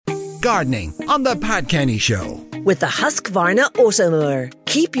Gardening on the Pat Kenny Show. With the Husqvarna Automower.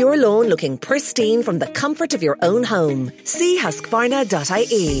 Keep your lawn looking pristine from the comfort of your own home. See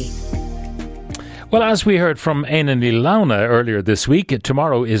husqvarna.ie. Well, as we heard from Éanna Ní Lamhna earlier this week,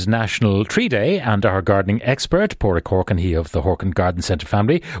 tomorrow is National Tree Day, and our gardening expert, Pádraig Horkan, he of the Horkan Garden Centre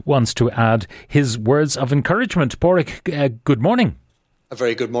family, wants to add his words of encouragement. Pádraig, good morning. A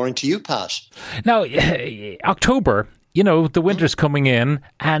very good morning to you, Pat. Now, October, you know, the winter's coming in,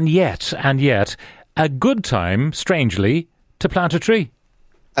 and yet, a good time, strangely, to plant a tree.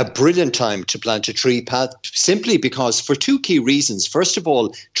 A brilliant time to plant a tree, Pat, simply because for two key reasons. First of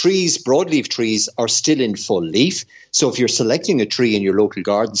all, trees, broadleaf trees, are still in full leaf. So if you're selecting a tree in your local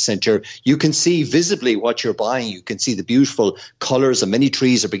garden centre, you can see visibly what you're buying. You can see the beautiful colours, and many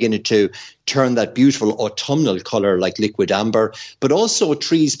trees are beginning to turn that beautiful autumnal colour like liquid amber. But also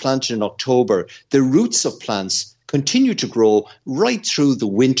trees planted in October, the roots of plants continue to grow right through the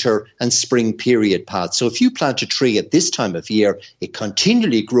winter and spring period, Pat. So if you plant a tree at this time of year, it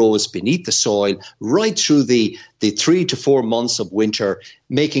continually grows beneath the soil right through the 3 to 4 months of winter,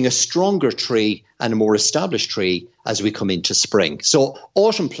 making a stronger tree and a more established tree as we come into spring. So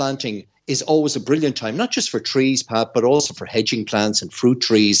autumn planting is always a brilliant time, not just for trees, Pat, but also for hedging plants and fruit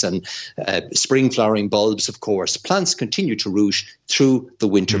trees and spring flowering bulbs, of course. Plants continue to root through the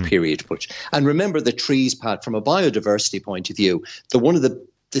winter period. And remember the trees, Pat, from a biodiversity point of view, they're one of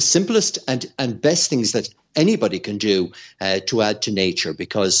the simplest and best things that anybody can do to add to nature,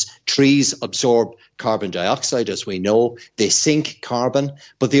 because trees absorb carbon dioxide, as we know. They sink carbon,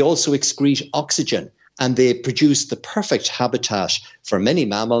 but they also excrete oxygen. And they produce the perfect habitat for many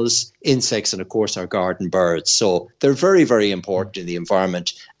mammals, insects, and of course our garden birds. So they're very, very important in the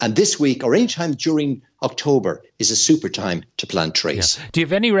environment. And this week, or any time during October, is a super time to plant trees. Yeah. Do you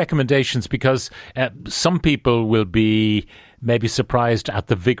have any recommendations? Because some people will be maybe surprised at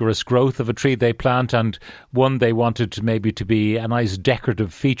the vigorous growth of a tree they plant, and one they wanted to be a nice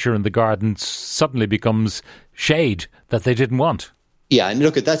decorative feature in the garden suddenly becomes shade that they didn't want. Yeah, and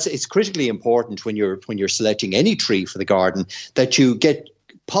look, it's critically important when you're selecting any tree for the garden that you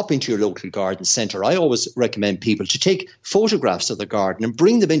pop into your local garden centre. I always recommend people to take photographs of the garden and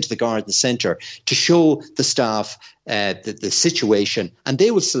bring them into the garden centre to show the staff the situation, and they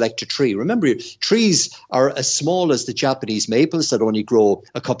will select a tree. Remember, trees are as small as the Japanese maples that only grow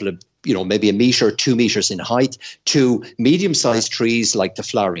a couple of, maybe a metre, 2 metres in height, to medium-sized trees like the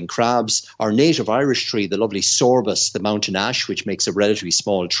flowering crabs, our native Irish tree, the lovely sorbus, the mountain ash, which makes a relatively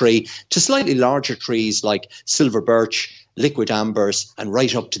small tree, to slightly larger trees like silver birch, liquid ambers, and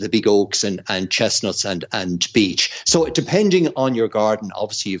right up to the big oaks and chestnuts and beech. So depending on your garden,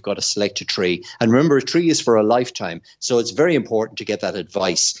 obviously you've got to select a tree. And remember, a tree is for a lifetime. So it's very important to get that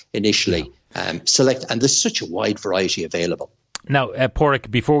advice initially. Select, and there's such a wide variety available. Now,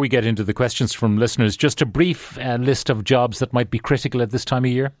 Pádraig, before we get into the questions from listeners, just a brief list of jobs that might be critical at this time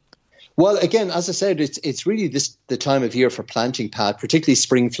of year. Well, again, as I said, it's really the time of year for planting, Pat, particularly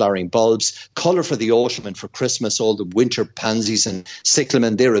spring flowering bulbs, colour for the autumn and for Christmas. All the winter pansies and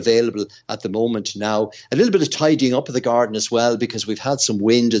cyclamen, they're available at the moment now. A little bit of tidying up of the garden as well, because we've had some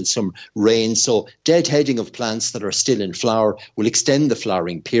wind and some rain. So deadheading of plants that are still in flower will extend the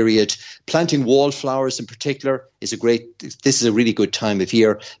flowering period. Planting wallflowers in particular this is a really good time of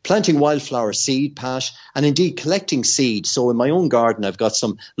year. Planting wildflower seed, Pat, and indeed collecting seed. So in my own garden, I've got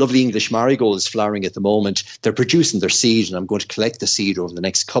some lovely English marigolds flowering at the moment. They're producing their seed, and I'm going to collect the seed over the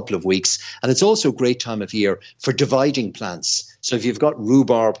next couple of weeks. And it's also a great time of year for dividing plants. So if you've got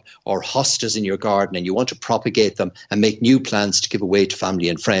rhubarb or hostas in your garden and you want to propagate them and make new plants to give away to family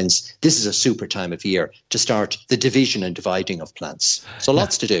and friends, this is a super time of year to start the division and dividing of plants. So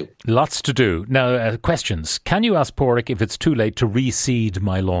lots to do. Lots to do. Now, questions. Can you ask Pádraig if it's too late to reseed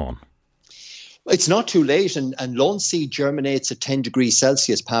my lawn? It's not too late, and lawn seed germinates at 10 degrees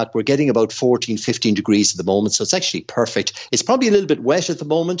Celsius, Pat. We're getting about 14, 15 degrees at the moment, so it's actually perfect. It's probably a little bit wet at the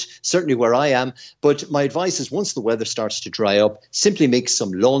moment, certainly where I am, but my advice is once the weather starts to dry up, simply mix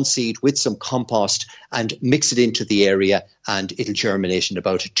some lawn seed with some compost and mix it into the area, and it'll germinate in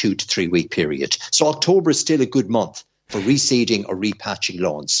about a 2 to 3 week period. So October is still a good month for reseeding or repatching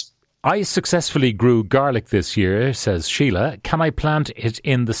lawns. I successfully grew garlic this year, says Sheila. Can I plant it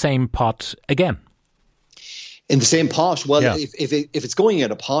in the same pot again? In the same pot? Well, yeah. if it's going in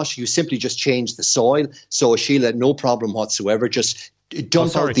a pot, you simply just change the soil. So, Sheila, no problem whatsoever. Just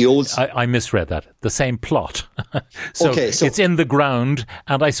dump out the old... I misread that. The same plot. so it's in the ground,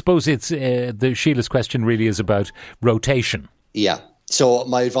 and I suppose it's Sheila's question really is about rotation. Yeah. So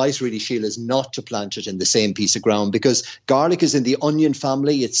my advice really, Sheila, is not to plant it in the same piece of ground, because garlic is in the onion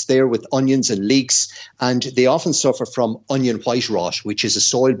family. It's there with onions and leeks, and they often suffer from onion white rot, which is a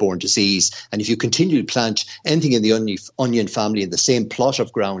soil-borne disease. And if you continue to plant anything in the onion family in the same plot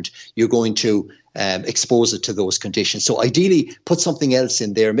of ground, you're going to expose it to those conditions. So ideally, put something else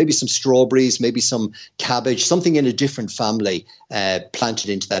in there, maybe some strawberries, maybe some cabbage, something in a different family, planted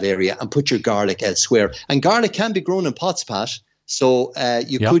into that area, and put your garlic elsewhere. And garlic can be grown in pots, Pat. So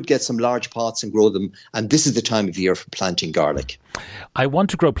you could get some large pots and grow them. And this is the time of year for planting garlic. I want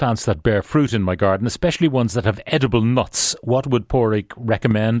to grow plants that bear fruit in my garden, especially ones that have edible nuts. What would Pádraig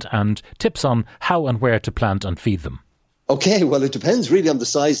recommend, and tips on how and where to plant and feed them? Okay, well, it depends really on the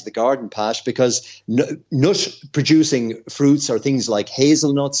size of the garden, Pat, because nut-producing fruits are things like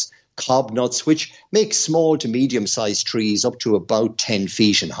hazelnuts, cob nuts, which make small to medium-sized trees up to about 10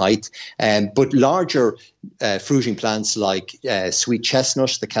 feet in height. But larger fruiting plants like sweet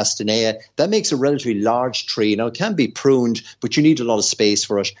chestnut, the castanea, that makes a relatively large tree. Now, it can be pruned, but you need a lot of space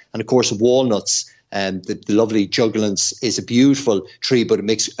for it. And, of course, walnuts. The lovely juglans is a beautiful tree, but it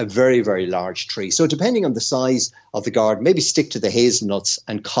makes a very, very large tree. So depending on the size of the garden, maybe stick to the hazelnuts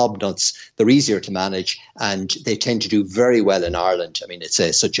and cob nuts. They're easier to manage, and they tend to do very well in Ireland. I mean, it's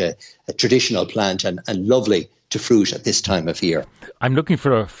such a traditional plant and lovely to fruit at this time of year. I'm looking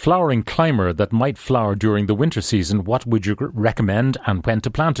for a flowering climber that might flower during the winter season. What would you recommend, and when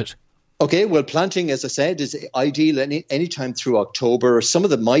to plant it? Okay, well, planting, as I said, is ideal any time through October. Some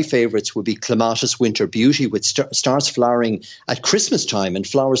of my favourites would be Clematis Winter Beauty, which starts flowering at Christmas time and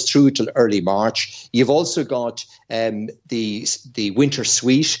flowers through till early March. You've also got the Winter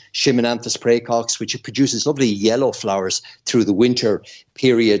Sweet, Chimonanthus praecox, which produces lovely yellow flowers through the winter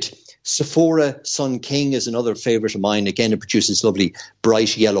period. Sephora Sun King is another favourite of mine. Again, it produces lovely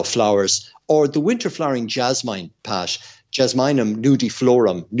bright yellow flowers. Or the winter flowering jasmine, Pat. Jasminum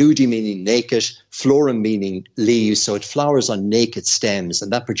nudiflorum, nudi meaning naked, florum meaning leaves, so it flowers on naked stems,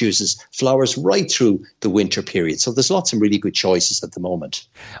 and that produces flowers right through the winter period. So there's lots of really good choices at the moment.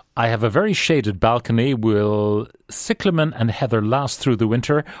 I have a very shaded balcony. Will cyclamen and heather last through the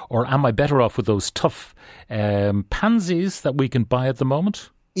winter, or am I better off with those tough pansies that we can buy at the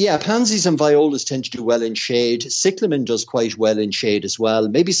moment? Yeah, pansies and violas tend to do well in shade. Cyclamen does quite well in shade as well.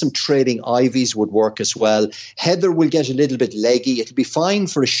 Maybe some trailing ivies would work as well. Heather will get a little bit leggy. It'll be fine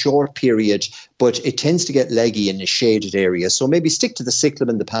for a short period, but it tends to get leggy in a shaded area. So maybe stick to the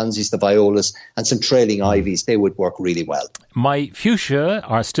cyclamen, the pansies, the violas, and some trailing ivies. They would work really well. My fuchsia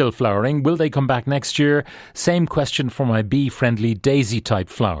are still flowering. Will they come back next year? Same question for my bee-friendly daisy-type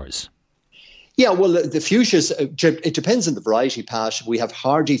flowers. Yeah, well, the fuchsias, it depends on the variety, Pat. We have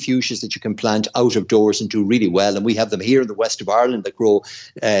hardy fuchsias that you can plant out of doors and do really well. And we have them here in the west of Ireland that grow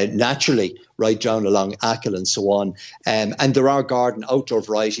naturally right down along Achill and so on. And there are garden outdoor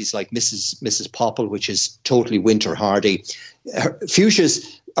varieties like Mrs. Popple, which is totally winter hardy.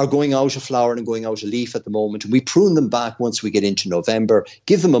 Fuchsias are going out of flower and going out of leaf at the moment. And we prune them back once we get into November,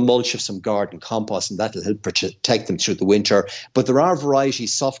 give them a mulch of some garden compost, and that'll help protect them through the winter. But there are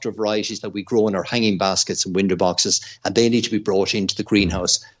varieties, softer varieties that we grow in our hanging baskets and window boxes, and they need to be brought into the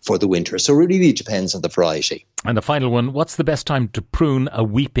greenhouse for the winter. So it really depends on the variety. And the final one, what's the best time to prune a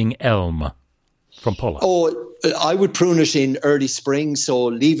weeping elm? From Paula. Oh, I would prune it in early spring, so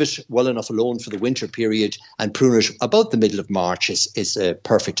leave it well enough alone for the winter period and prune it about the middle of March is a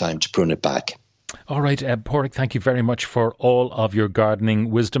perfect time to prune it back. All right, Pádraig, thank you very much for all of your gardening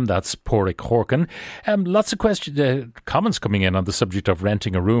wisdom. That's Pádraig Horkan. Lots of comments coming in on the subject of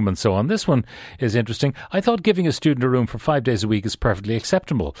renting a room and so on. This one is interesting. I thought giving a student a room for 5 days a week is perfectly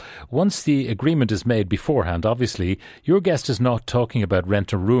acceptable. Once the agreement is made beforehand, obviously, your guest is not talking about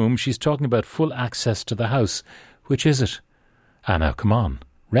rent a room. She's talking about full access to the house. Which is it? Now, come on.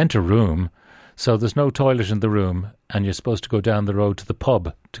 Rent a room. So there's no toilet in the room and you're supposed to go down the road to the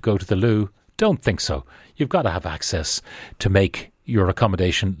pub to go to the loo. Don't think so. You've got to have access to make your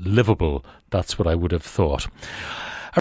accommodation livable. That's what I would have thought.